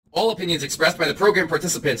All opinions expressed by the program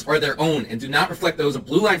participants are their own and do not reflect those of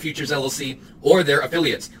Blue Line Futures LLC or their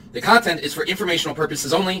affiliates. The content is for informational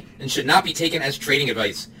purposes only and should not be taken as trading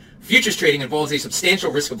advice. Futures trading involves a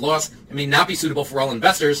substantial risk of loss and may not be suitable for all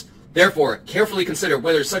investors. Therefore, carefully consider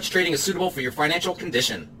whether such trading is suitable for your financial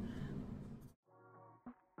condition.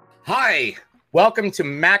 Hi, welcome to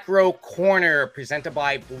Macro Corner presented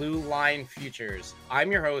by Blue Line Futures.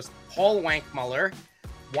 I'm your host, Paul Wankmuller.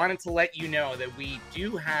 Wanted to let you know that we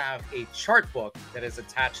do have a chart book that is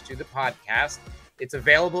attached to the podcast. It's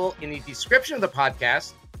available in the description of the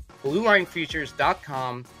podcast,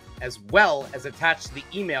 bluelinefutures.com, as well as attached to the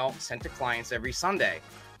email sent to clients every Sunday.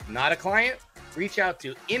 Not a client? Reach out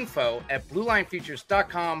to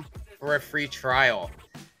info@bluelinefutures.com for a free trial.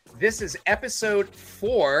 This is episode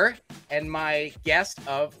 4, and my guest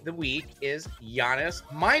of the week is Giannis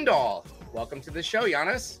Mindall. Welcome to the show,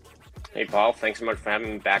 Giannis. Hey, Paul. Thanks so much for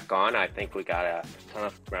having me back on. I think we got a ton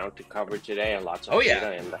of ground to cover today and lots of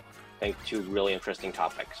data, and I think 2 really interesting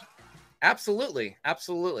topics. Absolutely.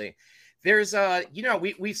 There's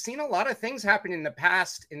we've seen a lot of things happen in the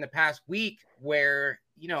past week where,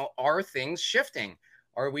 are things shifting?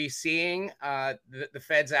 Are we seeing the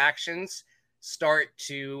Fed's actions start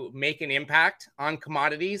to make an impact on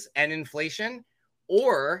commodities and inflation?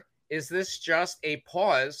 Or is this just a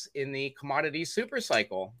pause in the commodity super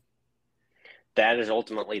cycle? That is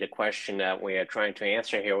ultimately the question that we are trying to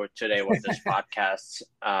answer here today with this podcast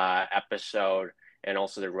episode, and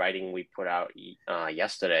also the writing we put out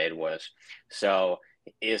yesterday. It was, so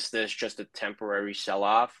is this just a temporary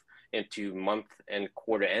sell-off into month and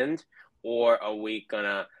quarter end, or are we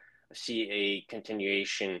gonna see a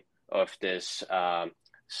continuation of this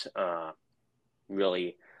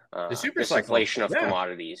really the super cycle, disinflation of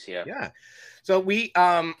commodities? Yeah. So we're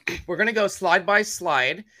gonna go slide by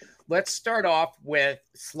slide. Let's start off with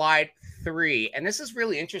slide 3. And this is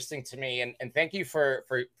really interesting to me. And thank you for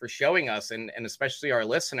showing us and especially our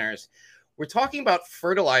listeners. We're talking about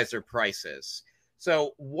fertilizer prices.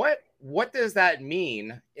 So what does that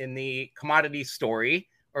mean in the commodity story,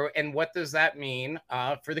 and what does that mean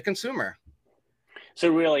for the consumer? So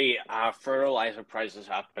really, fertilizer prices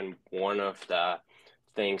have been one of the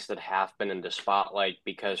things that have been in the spotlight,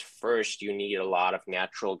 because first you need a lot of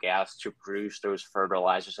natural gas to produce those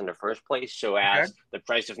fertilizers in the first place. So as the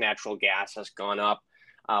price of natural gas has gone up,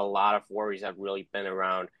 a lot of worries have really been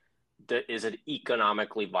around, is it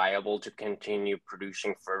economically viable to continue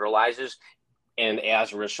producing fertilizers? And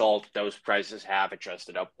as a result, those prices have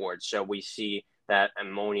adjusted upwards. So we see that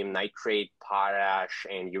ammonium nitrate, potash,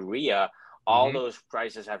 and urea, all those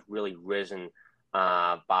prices have really risen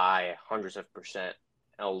by hundreds of percent,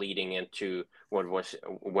 leading into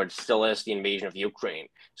what still is the invasion of Ukraine.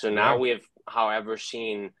 So now we have, however,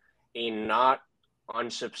 seen a not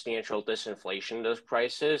unsubstantial disinflation of those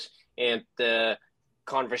prices, and the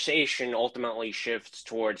conversation ultimately shifts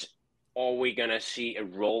towards, are we going to see a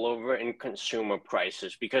rollover in consumer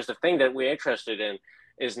prices? Because the thing that we're interested in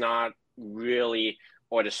is not really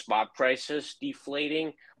are the spot prices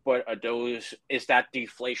deflating, but is that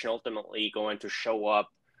deflation ultimately going to show up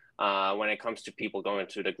when it comes to people going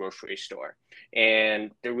to the grocery store?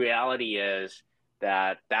 And the reality is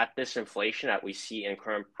that disinflation that we see in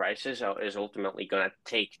current prices is ultimately going to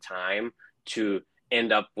take time to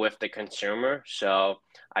end up with the consumer. So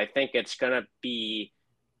I think it's going to be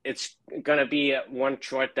one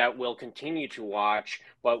chart that we'll continue to watch,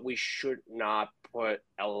 but we should not put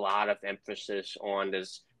a lot of emphasis on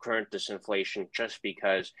this current disinflation, just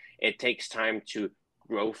because it takes time to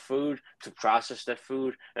grow food, to process the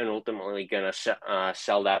food, and ultimately going to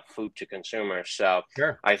sell that food to consumers. So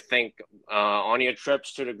I think on your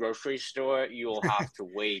trips to the grocery store, you'll have to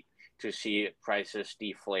wait to see prices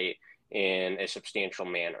deflate in a substantial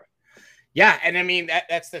manner. Yeah, and I mean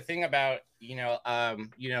that's the thing about a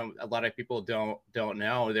lot of people don't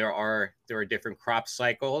know there are different crop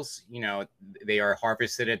cycles. They are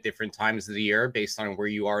harvested at different times of the year based on where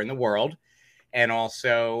you are in the world. And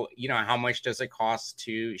also, how much does it cost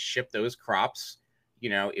to ship those crops,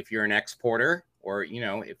 if you're an exporter, or,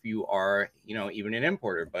 if you are, even an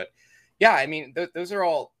importer. But yeah, I mean, those are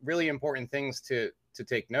all really important things to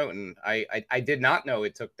take note. And I did not know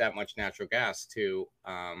it took that much natural gas to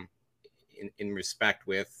in respect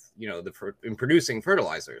with, in producing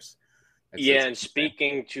fertilizers. And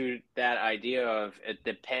speaking to that idea of, it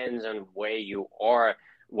depends on where you are,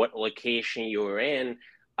 what location you're in.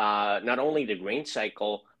 Not only the grain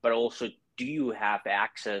cycle, but also, do you have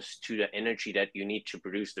access to the energy that you need to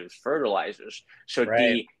produce those fertilizers? So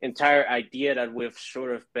the entire idea that we've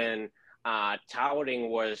sort of been touting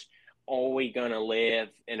was, are we going to live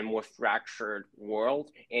in a more fractured world?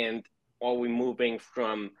 And are we moving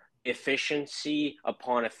from efficiency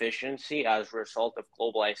upon efficiency as a result of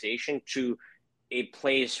globalization to a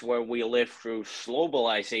place where we live through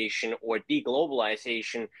globalization or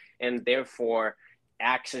deglobalization, and therefore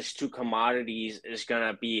access to commodities is going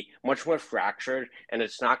to be much more fractured, and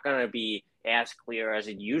it's not going to be as clear as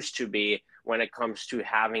it used to be when it comes to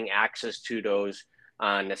having access to those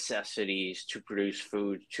necessities to produce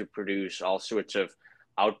food, to produce all sorts of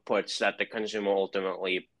outputs that the consumer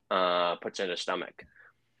ultimately puts in the stomach.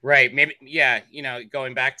 Right. Maybe, yeah,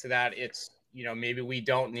 going back to that, it's, maybe we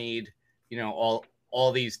don't need,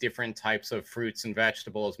 all these different types of fruits and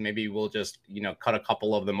vegetables. Maybe we'll just, cut a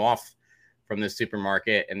couple of them off from the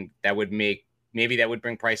supermarket, and that would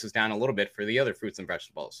bring prices down a little bit for the other fruits and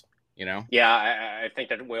vegetables, Yeah, I think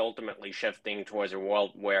that we're ultimately shifting towards a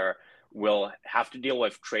world where we'll have to deal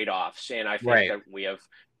with trade-offs. And I think that we have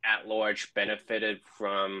at large benefited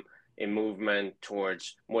from a movement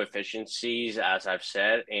towards more efficiencies, as I've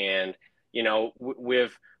said. And,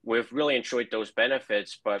 we've really enjoyed those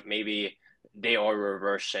benefits, but maybe they are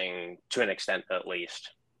reversing to an extent at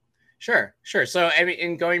least. Sure. So, I mean,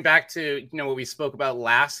 in going back to, what we spoke about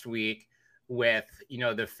last week with,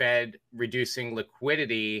 the Fed reducing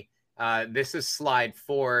liquidity, this is slide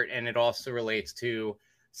 4, and it also relates to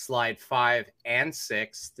slide 5 and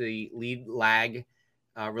 6, the lead lag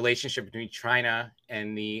relationship between China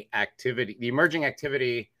and the emerging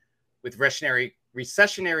activity with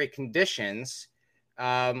recessionary conditions.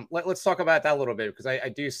 Let's talk about that a little bit, because I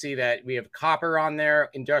do see that we have copper on there,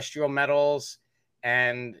 industrial metals,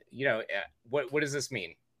 and what does this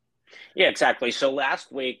mean? Yeah, exactly. So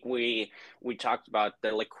last week we talked about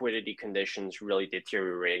the liquidity conditions really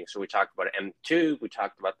deteriorating. So we talked about M2, we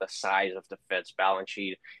talked about the size of the Fed's balance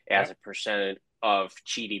sheet as a percentage of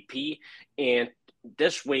GDP, and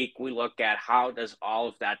this week we look at how does all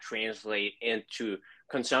of that translate into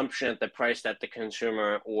consumption at the price that the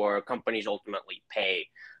consumer or companies ultimately pay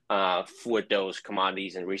for those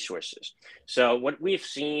commodities and resources. So what we've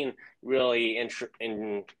seen really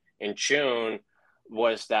in June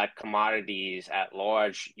was that commodities at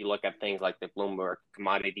large, you look at things like the Bloomberg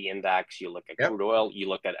Commodity Index, you look at crude oil, you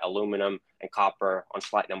look at aluminum and copper on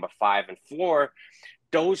slide number 5 and 4,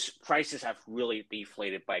 those prices have really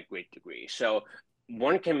deflated by a great degree. So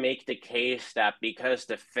one can make the case that because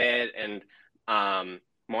the Fed and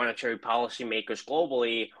monetary policy makers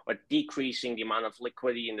globally are decreasing the amount of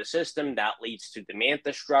liquidity in the system, that leads to demand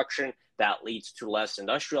destruction, that leads to less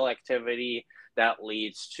industrial activity, that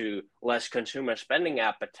leads to less consumer spending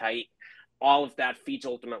appetite. All of that feeds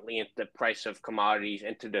ultimately into the price of commodities,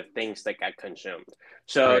 into the things that get consumed.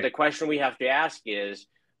 So the question we have to ask is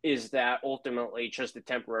that ultimately just a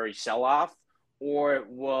temporary sell-off, or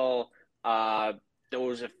will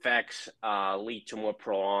those effects lead to more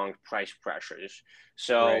prolonged price pressures?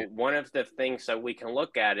 So one of the things that we can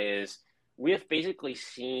look at is we have basically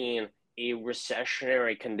seen a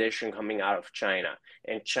recessionary condition coming out of China.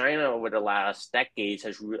 And China over the last decades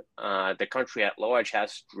has, the country at large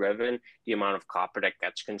has driven the amount of copper that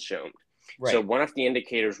gets consumed. So one of the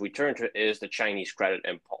indicators we turn to is the Chinese credit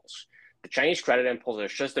impulse. The Chinese credit impulse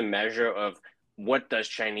is just a measure of what does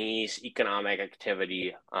Chinese economic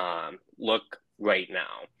activity look right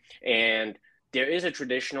now. And there is a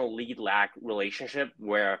traditional lead-lag relationship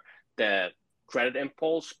where the credit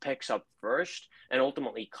impulse picks up first, and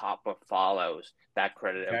ultimately copper follows that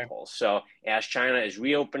credit impulse. So as China is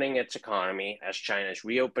reopening its economy, as China is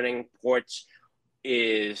reopening ports,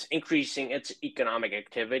 is increasing its economic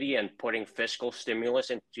activity and putting fiscal stimulus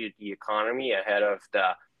into the economy ahead of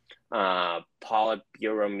the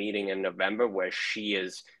Politburo meeting in November, where she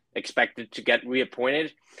is expected to get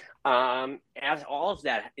reappointed. As all of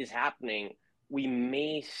that is happening, we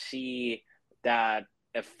may see that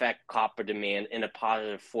affect copper demand in a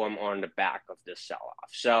positive form on the back of this sell-off.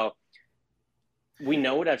 So we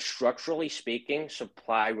know that structurally speaking,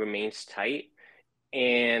 supply remains tight,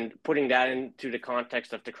 and putting that into the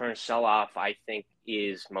context of the current sell-off, I think,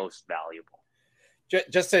 is most valuable.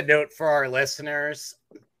 Just a note for our listeners,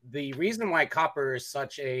 the reason why copper is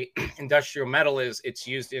such a industrial metal is it's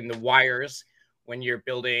used in the wires when you're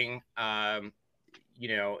building, the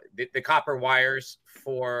copper wires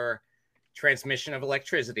for transmission of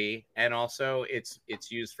electricity, and also it's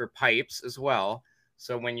used for pipes as well.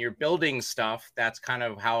 So when you're building stuff, that's kind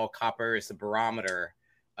of how copper is the barometer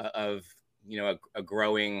of a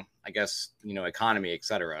growing, I guess, economy,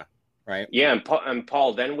 etc. Right? Yeah, and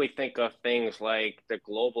Paul, then we think of things like the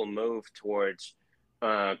global move towards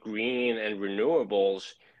green and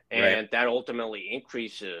renewables, and that ultimately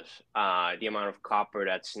increases the amount of copper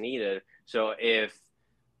that's needed. So if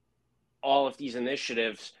all of these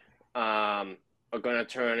initiatives are going to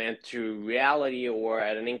turn into reality, or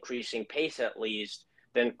at an increasing pace at least,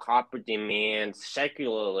 then copper demand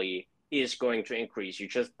secularly is going to increase. You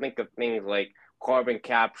just think of things like carbon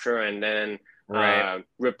capture and then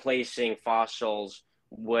replacing fossils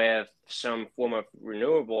with some form of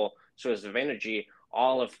renewable source of energy.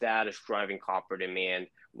 All of that is driving copper demand,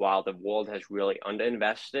 while the world has really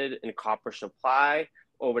underinvested in copper supply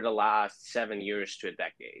over the last 7 years to a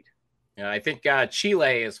decade. Yeah, I think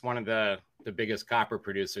Chile is one of the biggest copper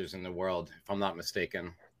producers in the world, if I'm not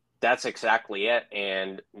mistaken. That's exactly it.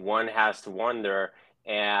 And one has to wonder,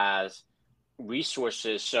 as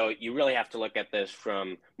resources, so you really have to look at this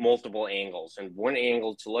from multiple angles. And one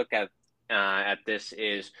angle to look at this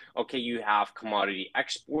is, okay, you have commodity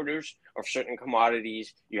exporters of certain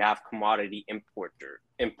commodities, you have commodity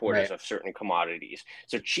importers of certain commodities.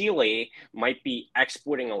 So Chile might be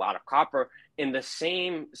exporting a lot of copper. At the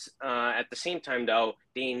same time, though,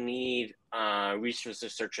 they need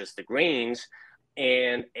resources such as the grains.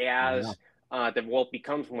 And as the world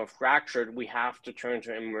becomes more fractured, we have to turn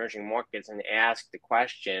to emerging markets and ask the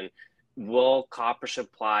question, will copper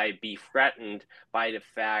supply be threatened by the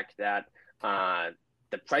fact that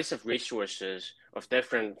the price of resources of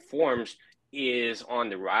different forms is on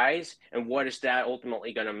the rise? And what is that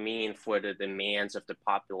ultimately going to mean for the demands of the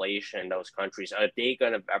population in those countries? Are they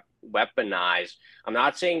going to weaponize? I'm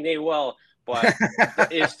not saying they will, but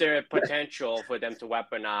is there a potential for them to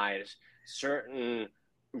weaponize certain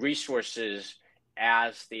resources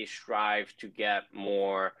as they strive to get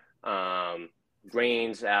more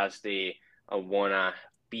grains, as they want to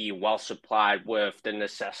be well supplied with the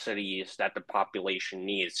necessities that the population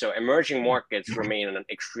needs? So emerging markets remain an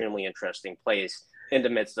extremely interesting place in the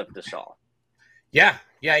midst of this all. Yeah.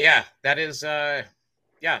 That is,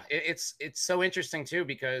 it's so interesting too,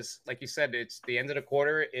 because like you said, it's the end of the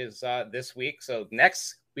quarter is this week. So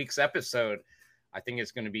next week's episode, I think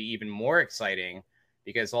it's going to be even more exciting,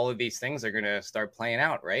 because all of these things are going to start playing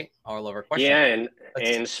out, right? All of our questions. Yeah,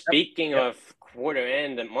 and speaking of quarter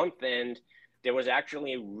end and month end, there was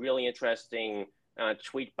actually a really interesting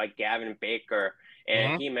tweet by Gavin Baker,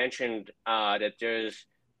 and he mentioned that there's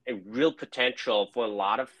a real potential for a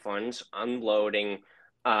lot of funds unloading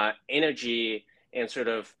energy and sort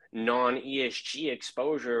of non-ESG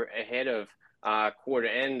exposure ahead of quarter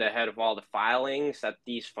end, ahead of all the filings that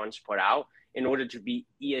these funds put out, in order to be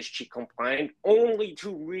ESG compliant, only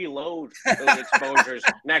to reload those exposures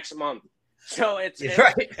next month. So it's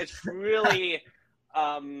really,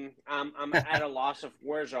 I'm at a loss of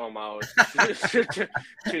words almost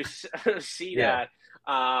to see that.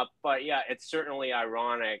 But yeah, it's certainly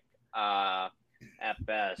ironic at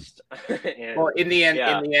best. And, well, in the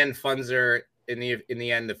end, funds are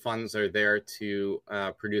the funds are there to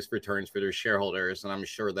produce returns for their shareholders, and I'm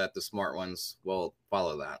sure that the smart ones will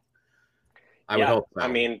follow that. I would hope so. I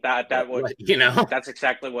mean, that would, that's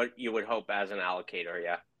exactly what you would hope as an allocator.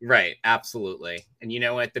 Yeah. Right. Absolutely. And you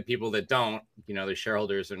know what? The people that don't, the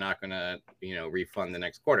shareholders are not going to, refund the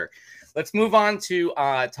next quarter. Let's move on to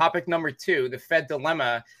topic number 2, the Fed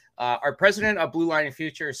dilemma. Our president of Blue Line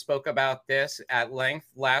Futures spoke about this at length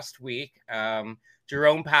last week.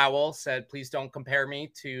 Jerome Powell said, please don't compare me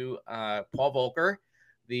to Paul Volcker,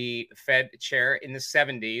 the Fed chair in the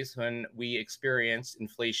 70s, when we experienced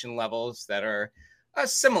inflation levels that are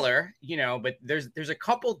similar, but there's a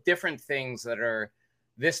couple different things that are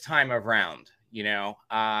this time around.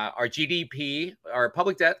 Our GDP, our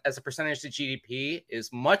public debt as a percentage of GDP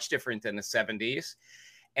is much different than the 70s.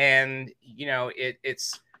 And,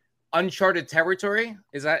 it's uncharted territory.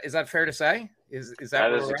 Is that fair to say?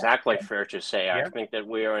 That is exactly fair to say. Yeah. I think that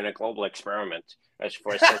we are in a global experiment as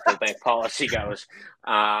far as central bank policy goes.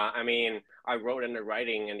 I mean, I wrote in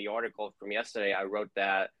the article from yesterday, I wrote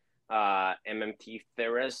that MMT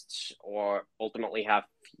theorists ultimately have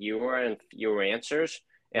fewer and fewer answers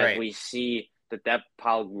as we see the debt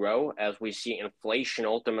pile grow, as we see inflation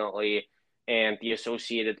ultimately, and the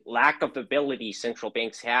associated lack of ability central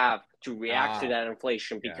banks have to react to that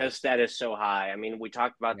inflation, because that is so high. I mean, we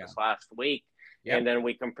talked about this last week. Yep. And then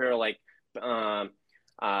we compare, like, Bill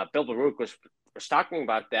Baruch was talking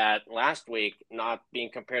about that last week, not being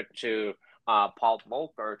compared to Paul Volcker,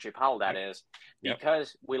 or Jay Powell, that is,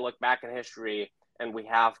 because we look back in history and we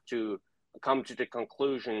have to come to the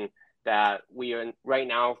conclusion that we are right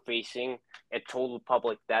now facing a total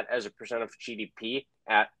public debt as a percent of GDP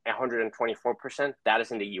at 124%. That is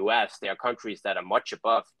in the U.S. There are countries that are much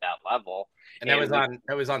above that level. And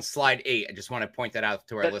that was on slide 8. I just want to point that out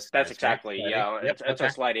to our listeners. That's exactly, It's on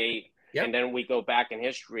slide 8. Yep. And then we go back in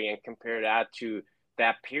history and compare that to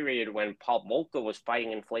that period when Paul Volcker was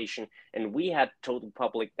fighting inflation, and we had total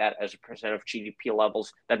public debt as a percent of GDP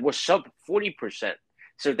levels that was sub 40%.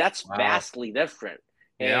 So that's vastly different.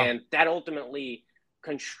 Yeah. And that ultimately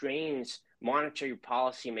constrains monetary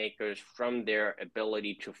policymakers from their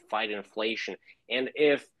ability to fight inflation. And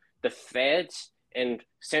if the Fed's and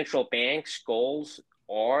central banks' goals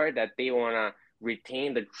are that they want to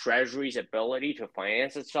retain the Treasury's ability to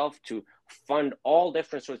finance itself, to fund all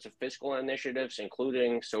different sorts of fiscal initiatives,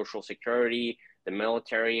 including Social Security, the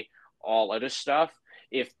military, all other stuff,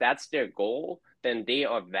 if that's their goal, then they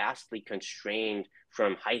are vastly constrained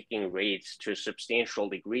from hiking rates to a substantial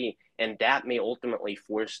degree. And that may ultimately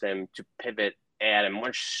force them to pivot at a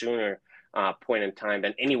much sooner point in time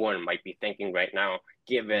than anyone might be thinking right now,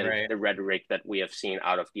 given the rhetoric that we have seen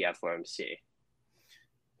out of the FOMC.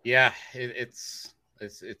 Yeah, it's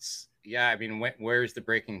yeah. I mean, where's the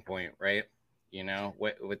breaking point, right? You know,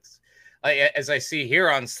 what's as I see here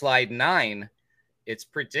on slide 9, it's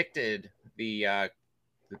predicted the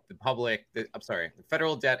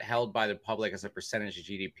federal debt held by the public as a percentage of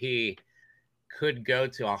GDP could go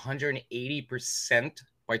to 180%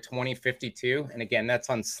 by 2052. And again, that's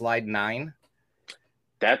on slide 9.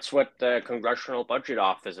 That's what the Congressional Budget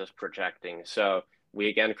Office is projecting. So we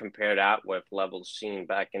again compare that with levels seen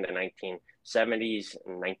back in the 1970s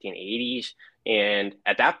and 1980s. And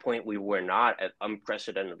at that point, we were not at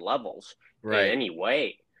unprecedented levels in any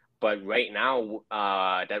way. But right now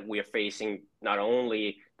that we are facing not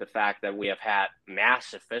only the fact that we have had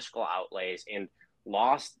massive fiscal outlays and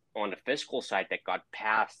lost on the fiscal side that got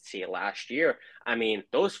passed, say, last year. I mean,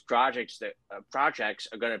 those projects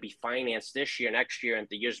are going to be financed this year, next year, and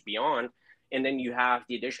the years beyond. And then you have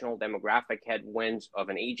the additional demographic headwinds of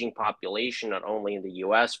an aging population, not only in the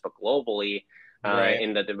U.S., but globally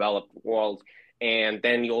in the developed world. And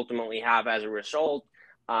then you ultimately have, as a result,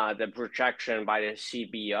 the projection by the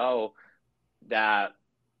CBO that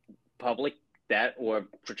public debt or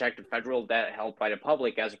projected federal debt held by the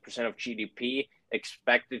public as a percent of GDP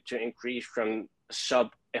expected to increase from sub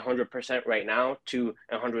 100% right now to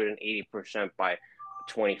 180% by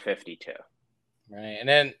 2052. Right. And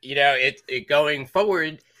then, you know, it going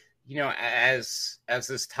forward, you know, as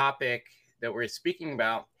this topic that we're speaking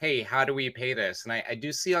about, hey, how do we pay this? And I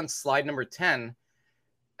do see on slide number 10,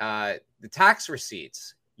 the tax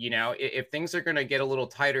receipts. You know, if things are going to get a little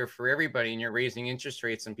tighter for everybody and you're raising interest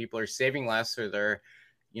rates and people are saving less or they're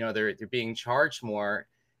being charged more,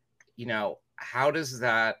 you know, how does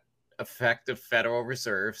that affect the Federal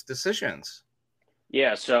Reserve's decisions?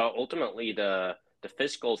 Yeah, so ultimately the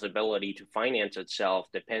fiscal's ability to finance itself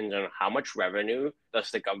depends on how much revenue does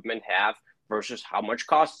the government have versus how much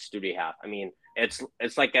costs do they have. I mean, it's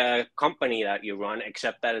like a company that you run,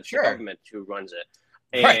 except that it's the government who runs it.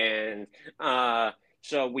 And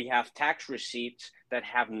so we have tax receipts that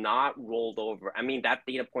have not rolled over. I mean, that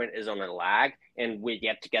data point is on a lag, and we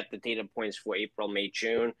yet to get the data points for April, May,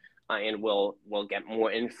 June, and we'll get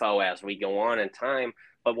more info as we go on in time.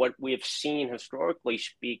 But what we've seen historically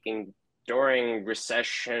speaking during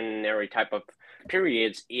recessionary type of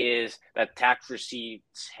periods is that tax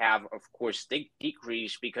receipts have, of course,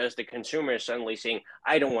 decreased because the consumer is suddenly saying,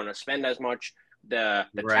 I don't want to spend as much. The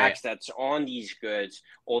tax that's on these goods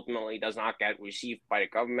ultimately does not get received by the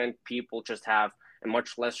government. People just have a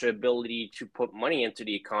much lesser ability to put money into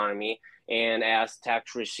the economy. And as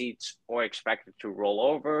tax receipts are expected to roll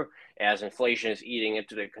over, as inflation is eating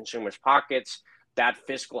into the consumer's pockets, that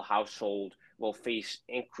fiscal household will face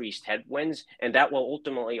increased headwinds. And that will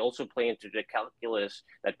ultimately also play into the calculus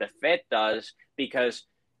that the Fed does, because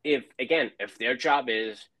if their job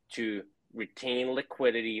is to retain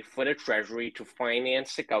liquidity for the Treasury to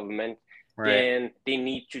finance the government, then they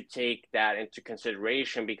need to take that into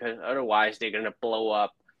consideration, because otherwise they're going to blow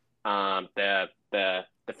up the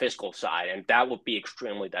fiscal side, and that would be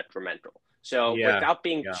extremely detrimental. So without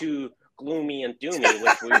being too gloomy and doomy,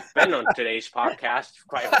 which we've been on today's podcast,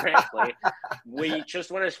 quite frankly, we just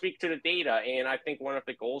want to speak to the data. And I think one of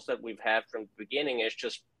the goals that we've had from the beginning is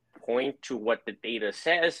just point to what the data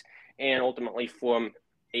says and ultimately form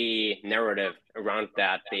a narrative around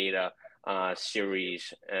that data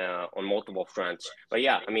series on multiple fronts. But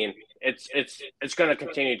yeah, I mean, it's going to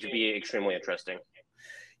continue to be extremely interesting.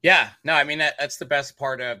 Yeah, no, I mean that's the best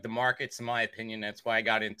part of the markets, in my opinion. That's why I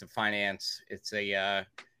got into finance. It's a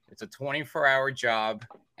 24-hour job,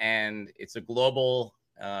 and it's a global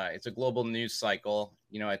news cycle.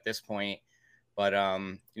 You know, at this point. But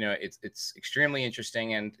you know, it's extremely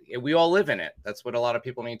interesting, and we all live in it. That's what a lot of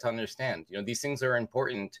people need to understand. You know, these things are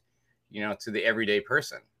important, you know, to the everyday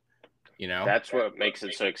person. You know, that's what makes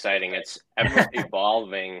it so exciting. It's ever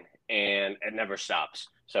evolving, and it never stops.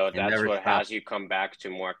 So It that's never what has stops. you come back to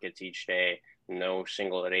markets each day. No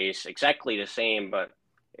single days, exactly the same, but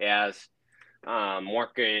as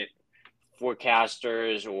market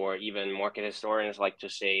forecasters or even market historians like to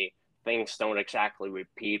say, things don't exactly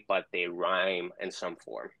repeat, but they rhyme in some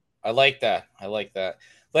form. I like that. I like that.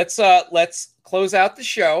 Let's close out the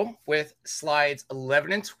show with slides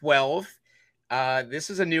 11 and 12. This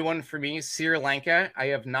is a new one for me, Sri Lanka. I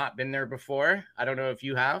have not been there before. I don't know if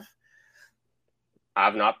you have.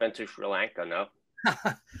 I've not been to Sri Lanka, no.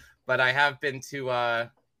 But I have been to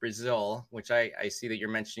Brazil, which I see that you're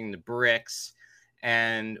mentioning the BRICS.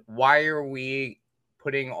 And why are we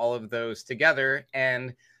putting all of those together?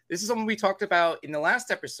 And this is something we talked about in the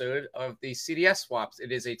last episode of the CDS swaps.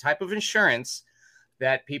 It is a type of insurance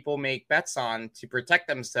that people make bets on to protect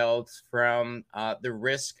themselves from the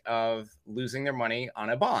risk of losing their money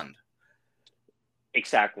on a bond.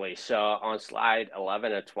 Exactly. So on slide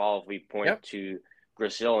 11 and 12, we point to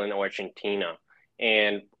Brazil and Argentina.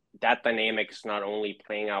 And that dynamic is not only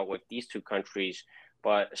playing out with these two countries,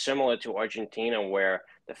 but similar to Argentina, where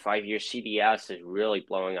the 5-year CDS is really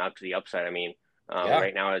blowing out to the upside. I mean,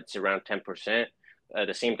 right now it's around 10%.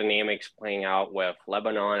 The same dynamics playing out with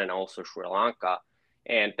Lebanon and also Sri Lanka.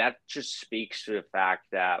 And that just speaks to the fact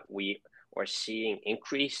that we are seeing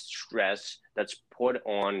increased stress that's put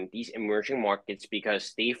on these emerging markets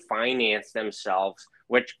because they finance themselves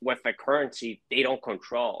with a currency they don't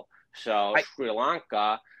control. So Sri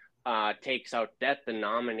Lanka takes out debt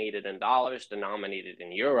denominated in dollars, denominated in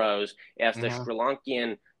euros, as the Sri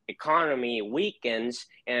Lankan economy weakens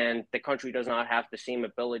and the country does not have the same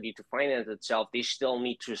ability to finance itself. They still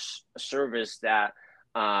need to service that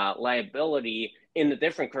liability in the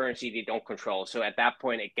different currency they don't control. So at that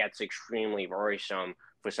point, it gets extremely worrisome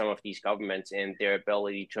for some of these governments and their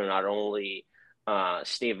ability to not only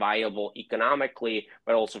stay viable economically,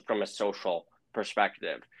 but also from a social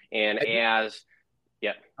perspective. And I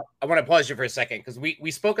want to pause you for a second because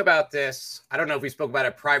we spoke about this. I don't know if we spoke about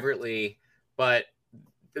it privately, but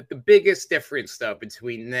the biggest difference though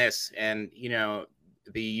between this and, you know,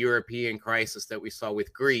 the European crisis that we saw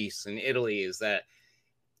with Greece and Italy is that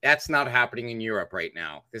that's not happening in Europe right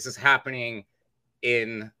now. This is happening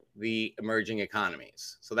in the emerging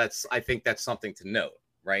economies. So I think that's something to note,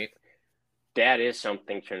 right? That is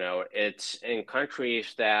something to note. It's in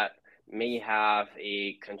countries that may have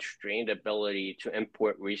a constrained ability to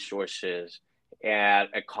import resources at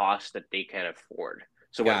a cost that they can afford.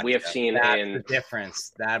 So what we have seen in the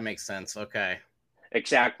difference, that makes sense. Okay.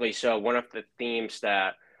 Exactly. So one of the themes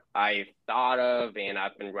that I thought of and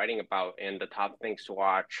I've been writing about in the top things to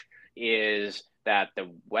watch is that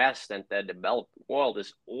the West and the developed world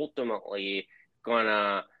is ultimately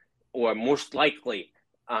gonna, or most likely,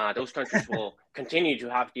 those countries will continue to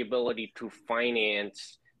have the ability to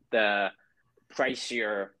finance the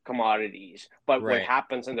pricier commodities. But what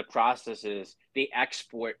happens in the process is they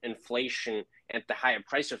export inflation at the higher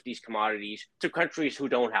price of these commodities to countries who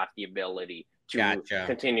don't have the ability to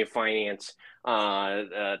continue finance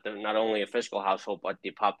not only a fiscal household, but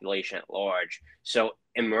the population at large. So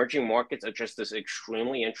emerging markets are just this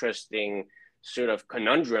extremely interesting sort of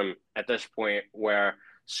conundrum at this point where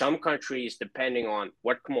some countries, depending on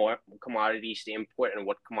what commodities they import and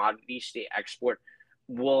what commodities they export,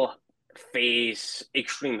 will face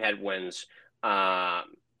extreme headwinds.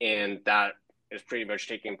 And that is pretty much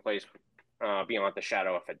taking place beyond the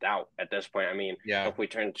shadow of a doubt at this point. I mean, if we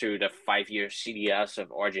turn to the 5-year CDS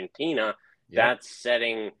of Argentina, that's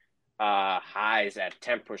setting highs at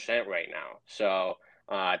 10% right now. So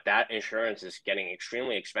that insurance is getting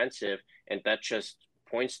extremely expensive. And that just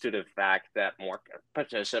points to the fact that market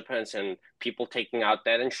participants and people taking out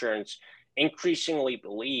that insurance increasingly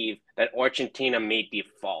believe that Argentina may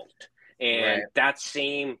default. And that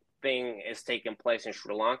same thing is taking place in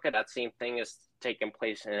Sri Lanka. That same thing is taking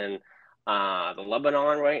place in the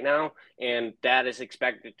Lebanon right now. And that is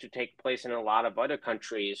expected to take place in a lot of other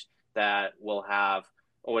countries that will have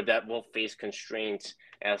or that will face constraints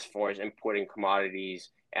as far as importing commodities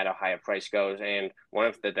at a higher price goes. And one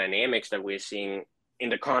of the dynamics that we're seeing in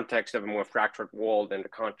the context of a more fractured world, in the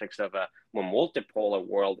context of a more multipolar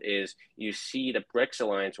world, is you see the BRICS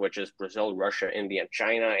alliance, which is Brazil, Russia, India,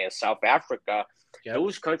 China, and South Africa.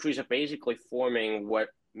 Those countries are basically forming what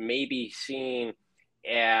may be seen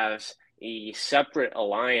as a separate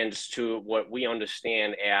alliance to what we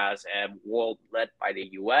understand as a world led by the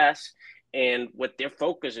U.S. And what their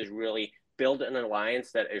focus is really build an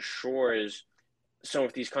alliance that assures some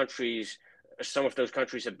of those countries'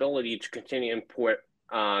 ability to continue to import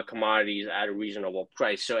commodities at a reasonable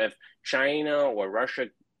price. So if China or Russia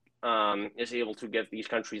is able to give these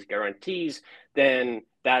countries guarantees, then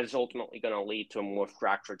that is ultimately going to lead to a more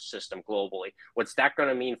fractured system globally. What's that going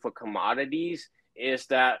to mean for commodities is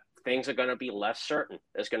that things are going to be less certain.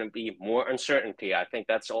 There's going to be more uncertainty. I think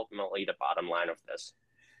that's ultimately the bottom line of this.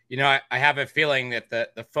 You know, I have a feeling that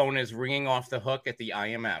the phone is ringing off the hook at the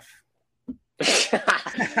IMF.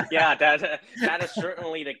 Yeah, that is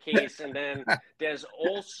certainly the case. And then there's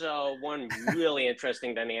also one really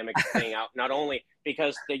interesting dynamic playing out, not only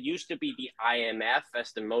because there used to be the IMF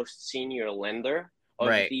as the most senior lender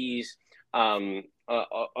of these of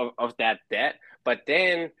that debt, but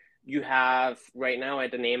then you have right now a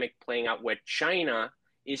dynamic playing out where China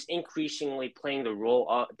is increasingly playing the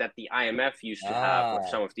role that the IMF used to have with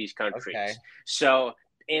some of these countries. Okay. So,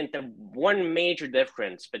 and the one major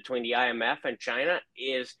difference between the IMF and China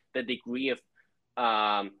is the degree of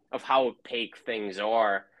how opaque things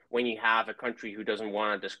are when you have a country who doesn't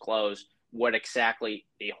want to disclose what exactly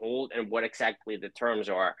they hold and what exactly the terms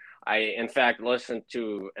are. I, in fact, listened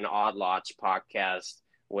to an Odd Lots podcast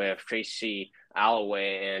with Tracy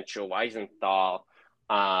Alloway and Joe Weisenthal,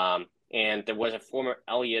 and there was a former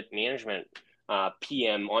Elliott Management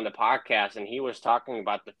PM on the podcast, and he was talking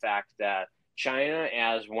about the fact that China,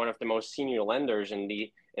 as one of the most senior lenders in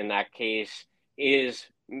that case, is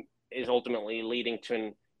ultimately leading to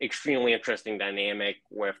an extremely interesting dynamic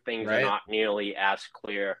where things are not nearly as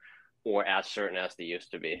clear or as certain as they used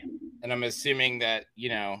to be. And I'm assuming that, you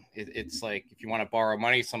know, it's like if you want to borrow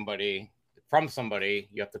money from somebody,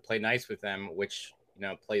 you have to play nice with them, which, you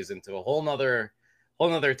know, plays into a whole nother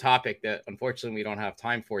topic that unfortunately we don't have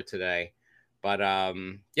time for today. But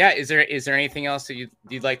yeah, is there anything else that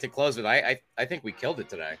you'd like to close with? I think we killed it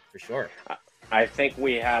today for sure. I think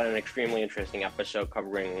we had an extremely interesting episode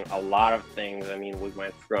covering a lot of things. I mean, we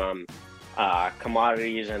went from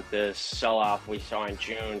commodities and this sell-off we saw in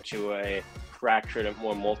June to a fractured and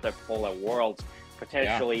more multipolar world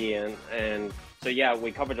potentially. Yeah. And so, yeah,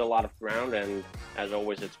 we covered a lot of ground, and as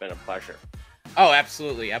always, it's been a pleasure. Oh,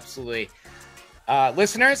 absolutely. Absolutely.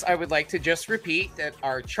 Listeners, I would like to just repeat that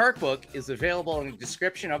our chart book is available in the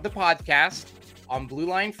description of the podcast on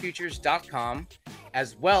bluelinefutures.com,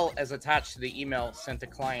 as well as attached to the email sent to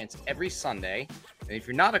clients every Sunday. And if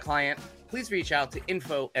you're not a client, please reach out to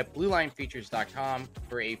info@bluelinefutures.com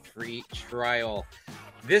for a free trial.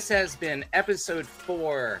 This has been episode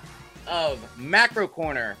 4 of Macro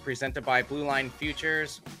Corner, presented by Blue Line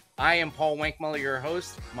Futures. I am Paul Wankmuller, your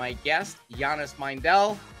host. My guest, Giannis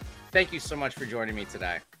Mindel. Thank you so much for joining me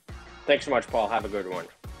today. Thanks so much, Paul. Have a good one.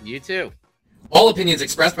 You too. All opinions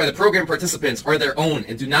expressed by the program participants are their own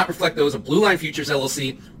and do not reflect those of Blue Line Futures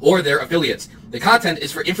LLC or their affiliates. The content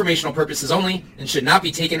is for informational purposes only and should not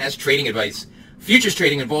be taken as trading advice. Futures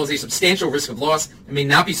trading involves a substantial risk of loss and may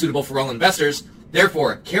not be suitable for all investors.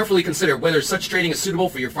 Therefore, carefully consider whether such trading is suitable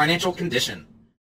for your financial condition.